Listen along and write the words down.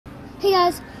Hey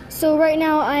guys, so right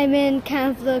now I'm in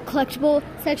kind of the collectible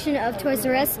section of Toys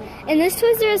R Us, and this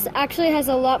Toys R Us actually has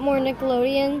a lot more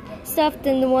Nickelodeon stuff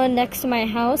than the one next to my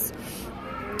house.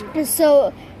 And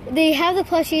so they have the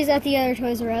plushies at the other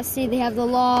Toys R Us. See, they have the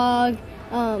log,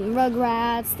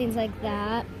 Rugrats, things like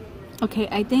that. Okay,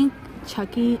 I think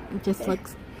Chucky just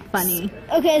looks funny.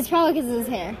 Okay, it's probably because of his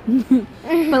hair.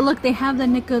 But look, they have the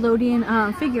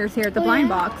Nickelodeon figures here at the blind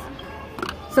box.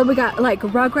 So we got like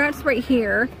Rugrats right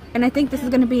here, and I think this is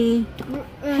gonna be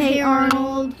Hey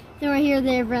Arnold. Then right here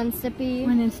they have Ren and Stimpy.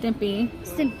 Ren and Stimpy.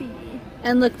 Stimpy.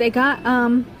 And look, they got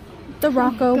the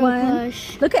Rocko one.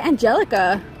 Plush. Look at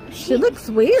Angelica. She looks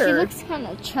weird. She looks kind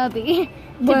of chubby.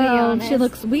 Well, she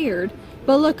looks weird.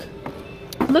 But look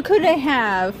who they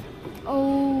have.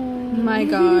 Oh my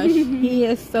gosh, he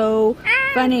is so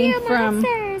funny from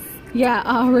monsters.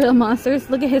 Yeah, real monsters.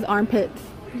 Look at his armpits.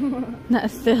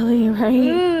 That's silly,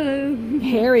 right?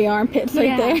 Hairy armpits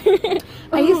right there.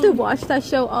 I used to watch that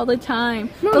show all the time.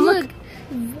 Mom, but look,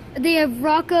 they have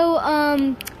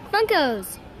Rocko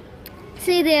Funkos.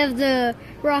 See, they have the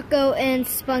Rocko and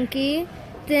Spunky.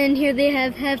 Then here they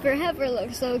have Heifer. Heifer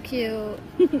looks so cute.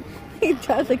 He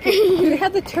does look cute. Do they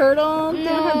have the turtle? Do they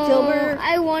have Gilbert?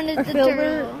 I wanted the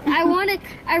turtle.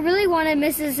 I really wanted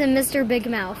Mrs. and Mr. Big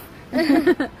Mouth.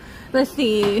 Let's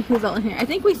see who's all in here. I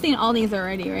think we've seen all these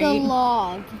already, right? The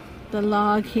log. The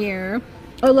log here.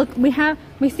 Oh look,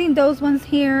 we've seen those ones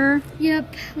here.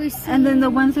 Yep, we've seen. And then the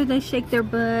ones where they shake their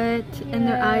butt and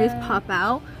their eyes pop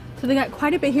out. So they got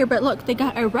quite a bit here, but look, they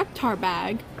got a Reptar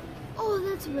bag. Oh,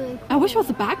 that's really cool. I wish it was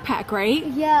a backpack, right?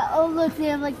 Yeah, oh look, they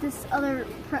have like this other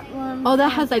prep one. Oh,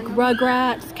 that has like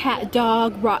Rugrats, Cat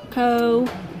Dog, Rocko,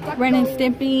 Ren and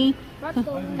Stimpy.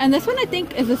 And this one I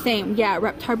think is the same. Yeah,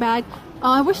 Reptar bag.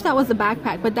 Oh, I wish that was a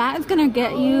backpack, but that is gonna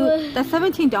get you, that's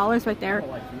 $17 right there.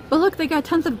 But look, they got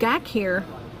tons of GAC here.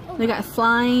 They got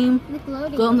slime,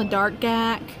 glow in the dark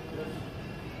GAC,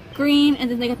 green,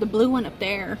 and then they got the blue one up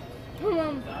there.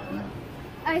 Mom,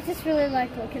 I just really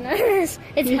like looking at this.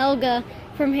 It's Helga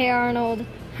from Hey Arnold.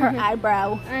 Her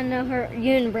eyebrow. I know, her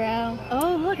unibrow.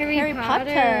 Oh, look, Harry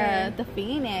Potter, the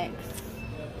Phoenix.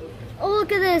 Oh,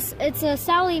 look at this. It's a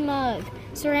Sally mug,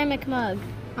 ceramic mug.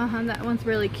 That one's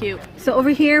really cute. So over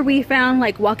here we found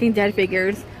like Walking Dead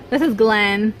figures. This is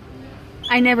Glenn.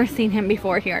 I never seen him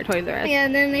before here at Toys R Us. Yeah,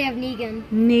 and then they have Negan.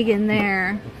 Negan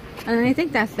there. And I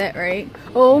think that's it, right?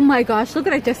 Oh my gosh, look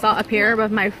what I just saw up here above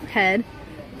my head.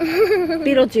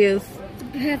 Beetlejuice.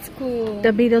 That's cool. The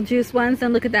Beetlejuice ones,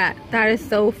 and look at that. That is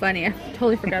so funny. I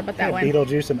totally forgot about that one.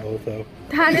 Beetlejuice and Otho.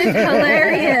 That is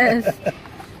hilarious.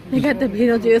 They got the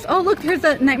Beetlejuice. Oh look, there's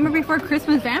a Nightmare Before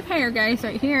Christmas vampire guys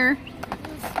right here.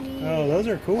 Oh, those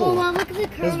are cool. Oh, Mom, look at the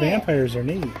Kermit. Those vampires are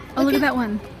neat. Oh, look at that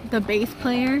one. The bass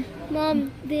player.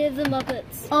 Mom, they have the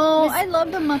Muppets. Oh, I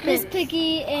love the Muppets. Miss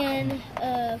Piggy and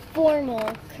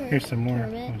Formal. Here's some more.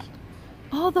 Kermit.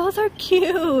 Oh, those are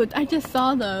cute. I just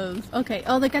saw those. Okay.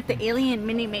 Oh, they got the Alien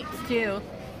mini mates too.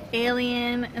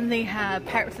 Alien, and they have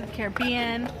Pirates of the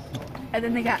Caribbean, and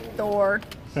then they got Thor.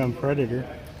 Some Predator.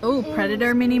 Oh,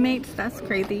 Predator mini mates. That's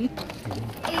crazy.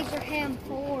 Abraham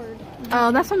Ford.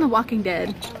 Oh, that's from The Walking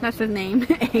Dead. That's his name,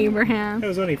 Abraham. That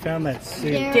was when he found that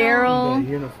suit. Daryl.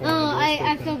 Uniform. Oh,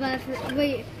 I feel bad for.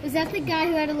 Wait, was that the guy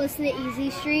who had to listen to Easy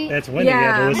Street? That's when he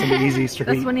had to listen to Easy Street.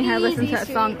 That's when he had to listen to that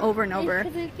song over and over.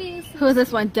 Who is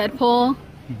this one? Deadpool.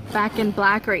 Back in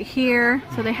Black right here.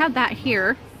 So they have that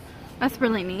here. That's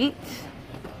really neat.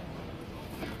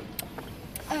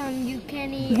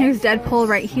 Here's Deadpool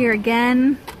right here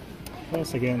again. What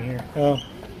else they got in here? Oh,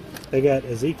 they got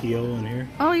Ezekiel in here.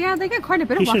 Oh yeah, they got quite a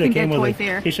bit of Walking Dead toys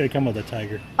here. He should have come with a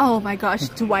tiger. Oh my gosh,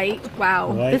 Dwight.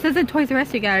 Wow. Dwight. This isn't Toys R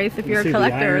Us, you guys, if you're a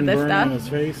collector of this stuff. On his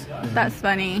face. That's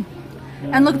funny.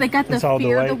 And look, they got the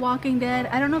Fear of the Walking Dead.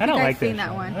 I don't know if you guys seen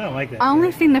that one. I don't like that. I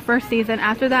only seen the first season.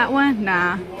 After that one,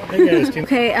 nah.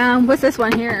 Okay, what's this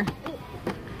one here?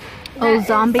 Oh,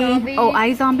 Zombie. Oh,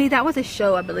 iZombie. That was a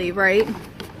show, I believe, right?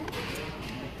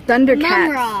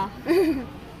 Thundercats.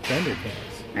 Thundercats.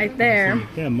 Right there.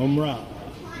 Yeah, Mumra.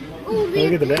 Look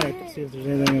at the back. Let's see if there's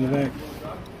anything in the back.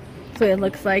 That's what it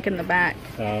looks like in the back.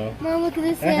 Oh. Mom, look at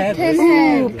this. Pinhead.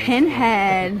 Ooh,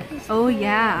 Pinhead. Oh,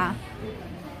 yeah.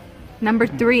 Number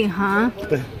 3, huh?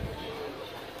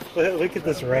 Look at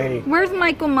this Ray. Where's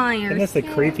Michael Myers? And that's the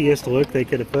creepiest look they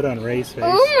could have put on Ray's face.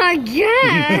 Oh my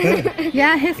god!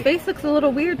 Yeah, his face looks a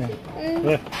little weird.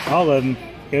 Look, all of them.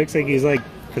 He looks like he's like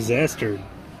possessed or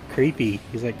creepy.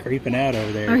 He's like creeping out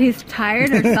over there. Or he's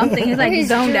tired or something. He's like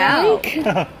zoned out.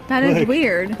 That is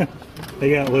weird.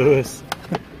 They got Lewis.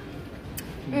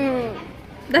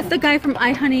 That's the guy from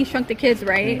I, Honey, Shrunk the Kids,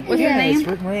 right? What's his name? It's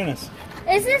Rick Moranis.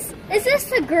 Is this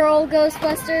the girl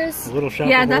Ghostbusters? Little Shop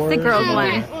Yeah, of that's the Horrors. girl I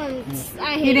one. that one.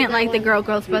 I You hated didn't that like the one. girl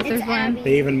Ghostbusters It's one? Abby.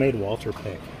 They even made Walter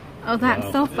Peck. Oh, that's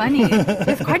Wow. so funny.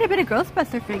 There's quite a bit of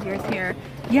Ghostbuster figures here.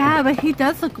 Yeah, but he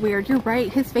does look weird. You're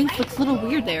right. His face looks a little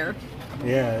weird there.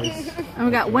 Yeah. It's, And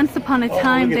we got Once Upon a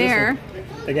Time look at this there.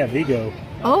 one. They got Vigo.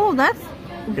 Oh, that's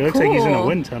It looks cool. like he's in a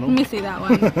wind tunnel. Let me see that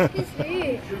one.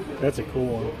 That's a cool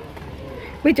one.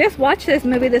 We just watched this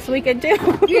movie this weekend too.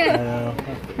 I Yeah. know.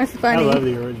 That's I funny. love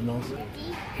the originals.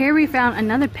 Here we found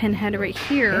another pinhead right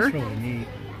here. That's really neat.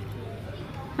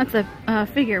 That's a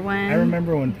figure one. I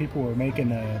remember when people were making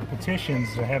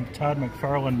petitions to have Todd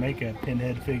McFarlane make a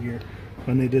pinhead figure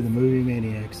when they did the Movie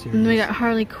Maniacs series. And we got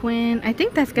Harley Quinn. I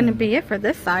think that's going to be it for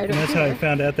this side. And that's how I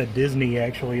found out that Disney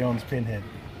actually owns Pinhead.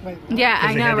 Yeah, I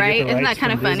 'Cause they know, had to get right? the Isn't that rights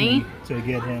kind of from funny? Disney to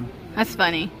get him. That's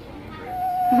funny.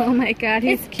 Oh my god,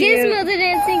 he's It's cute. Gizmo the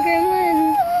dancing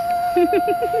gremlin.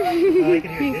 Oh, I can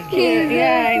hear Disney. Cute.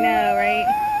 Yeah, I know, right?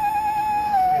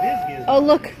 It is Gizmo. Oh,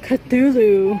 look,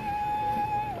 Cthulhu.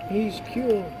 He's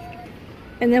cute.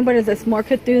 And then what is this? More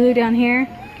Cthulhu down here?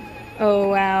 Oh,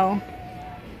 wow.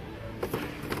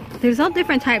 There's all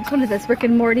different types. What is this? Rick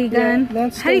and Morty gun?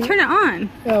 that's How do you the- turn it on?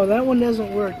 Oh, that one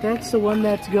doesn't work. That's the one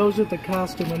that goes with the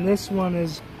costume, and this one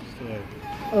is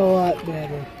a lot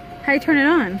better. How do you turn it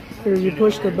on? Here, you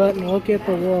push the button, look at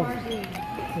the wall.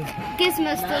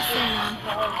 Gizmo's still singing.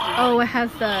 Oh, it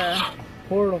has the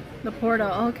Portal. portal.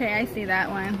 Okay, I see that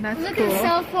one. That's Look cool. at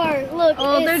South Park. Look.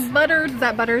 Oh, it's- there's Butters. Is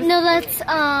that Butters? No, that's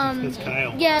That's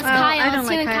Kyle. Yeah, it's Oh, Kyle. I don't It's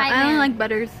like doing Kyle. Kite I don't Man. like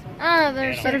Butters.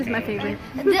 There's Butters is my favorite.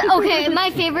 okay, my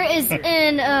favorite is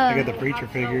in I got the preacher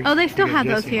figures. Oh, they still I got have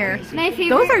those Jesse here. Jackson. my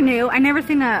favorite. Those are new. I never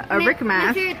seen a Rick My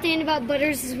mask. favorite thing about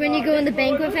Butters is when you go in the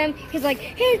bank with him. He's like,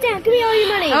 "Hey, Dad, give me all your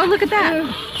money." Oh, look at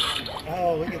that.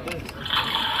 Oh, look at this.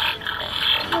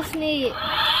 That's neat.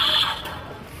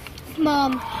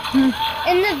 Mom,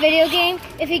 in the video game,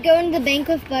 if you go into the bank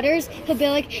with Butters, he'll be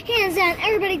like, "Hands down,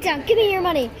 everybody down, give me your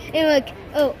money." And you're like,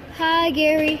 "Oh, hi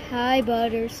Gary, hi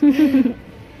Butters."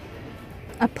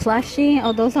 A plushie.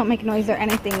 Oh, those don't make noise or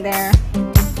anything there.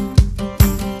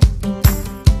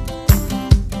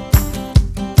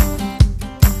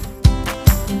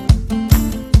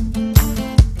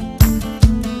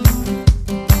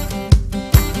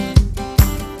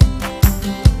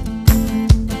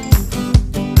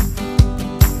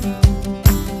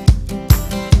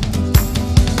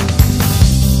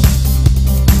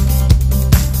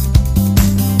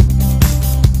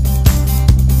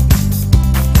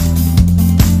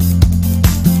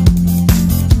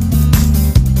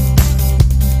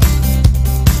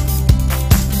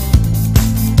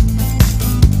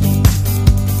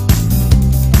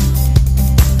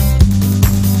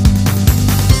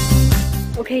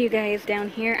 Okay, you guys, down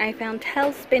here I found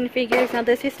TAILSPIN figures. Now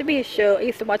this used to be a show I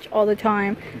used to watch all the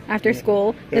time after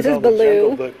school. There's This is all the Jungle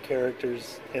Baloo. Book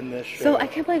characters in this show. So I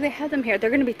can't believe they have them here.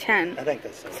 They're going to be 10. I think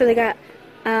that's So they got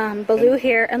Baloo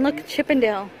here, and look,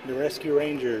 Chippendale. the Rescue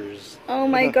Rangers. Oh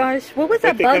my gosh, what was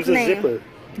That that bug's becomes a name? zipper.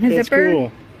 A That's zipper?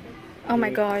 cool. Oh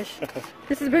my gosh,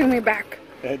 this is bringing me back.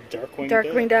 That Darkwing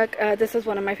Darkwing Duck. This is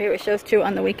one of my favorite shows too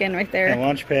on the weekend right And there.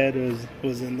 Launchpad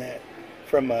was in that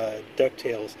from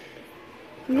DuckTales.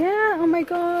 Yeah, oh my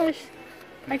gosh.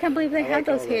 I can't believe they I have like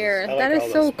all those here. I like That all is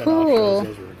those so spin-off cool. shows.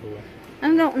 Those were cool.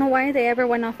 I don't know why they ever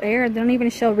went off air. They don't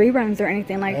even show reruns or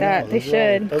anything like I that. know, They those are all-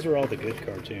 should. Those were all the good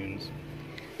cartoons.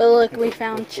 But look, we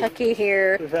found Chucky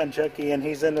here. We found Chucky, and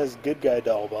he's in his good guy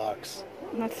doll box.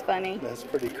 That's funny. That's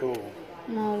pretty cool.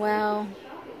 Oh wow.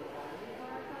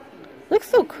 Looks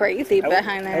so crazy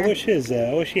behind I there. wish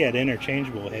he had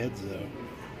interchangeable heads though.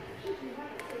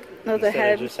 Those are Instead of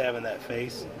heads. just having that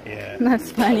face. Yeah. That's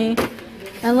funny.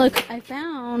 And look, I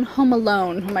found Home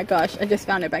Alone. Oh my gosh, I just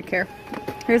found it back here.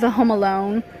 Here's a Home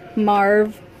Alone.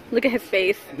 Marv. Look at his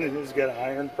face. He's got an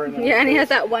iron print on Yeah, and he his has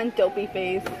that one dopey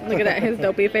face. Look at that, his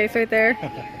dopey face right there.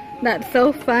 That's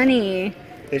so funny.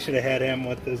 They should have had him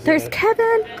with his. There's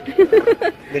Kevin.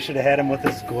 They should have had him with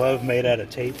his glove made out of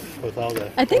tape with all the.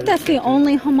 I think that's the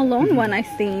only Home Alone one I've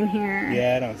seen here.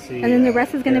 Yeah, I don't see. And then the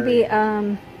rest is going to be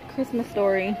Harry. Christmas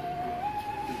Story.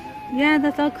 Yeah,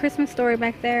 that's all Christmas Story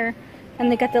back there.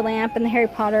 And they got the lamp and the Harry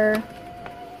Potter.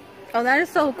 Oh, that is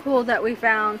so cool that we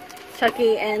found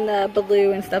Chucky and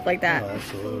Baloo and stuff like Oh, that.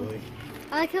 absolutely.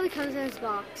 I like how he comes in his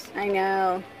box. I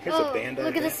know. Here's a Bandai.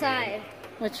 Look at the Batman. side.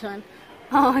 Which one?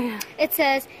 Oh, yeah. It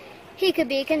says, he could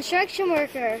be a construction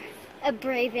worker, a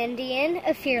brave Indian,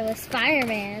 a fearless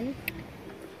fireman.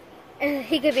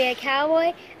 He could be a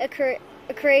cowboy,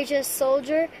 a courageous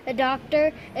soldier, a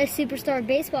doctor, a superstar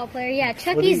baseball player. Yeah,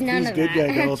 Chucky's none these of good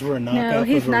that. guy dolls were a knockoff No,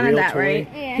 he's of a none of real that, toy. right?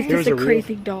 Yeah. He's There just was a a real-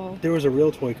 crazy doll. There was a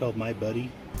real toy called My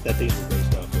Buddy that these were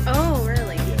based off of. Oh, really?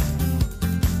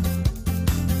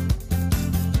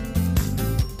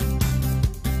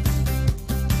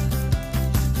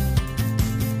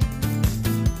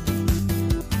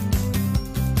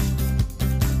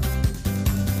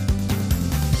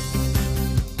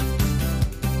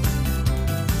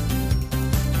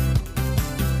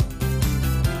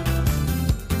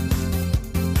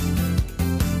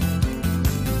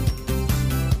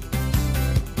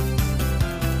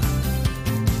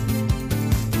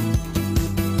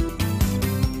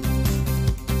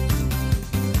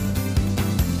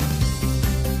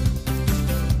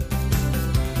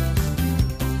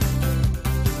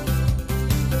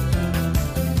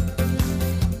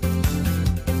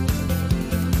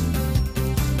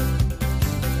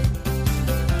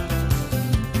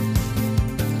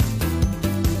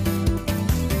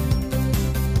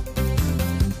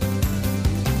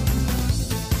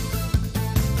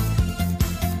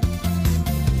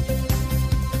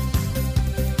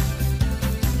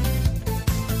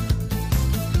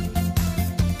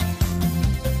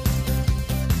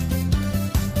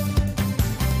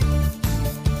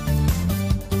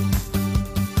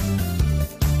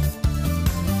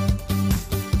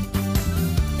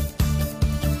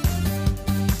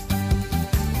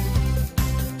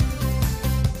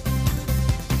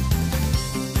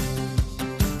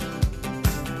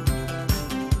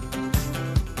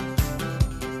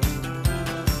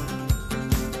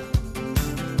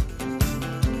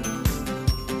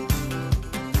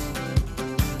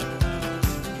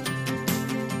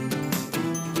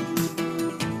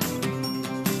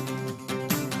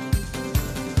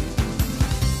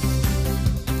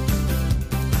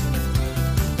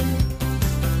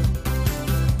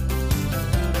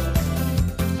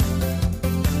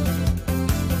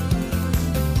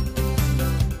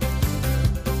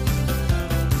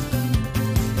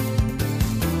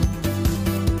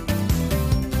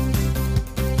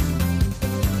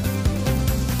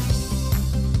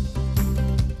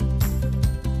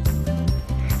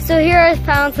 So here I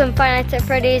found some Five Nights at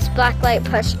Freddy's Blacklight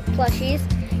plushies.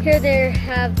 Here they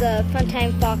have the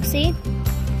Funtime Foxy.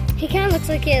 He kind of looks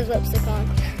like he has lipstick on.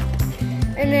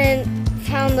 And then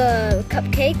found the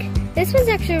Cupcake. This one's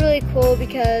actually really cool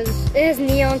because it has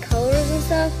neon colors and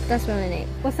stuff. That's really neat.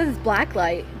 What says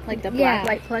Blacklight? Like the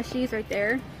Blacklight plushies right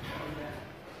there.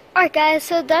 Alright guys,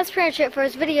 so that's pretty much it for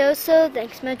this video. So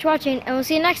thanks so much for watching and we'll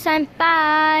see you next time.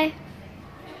 Bye!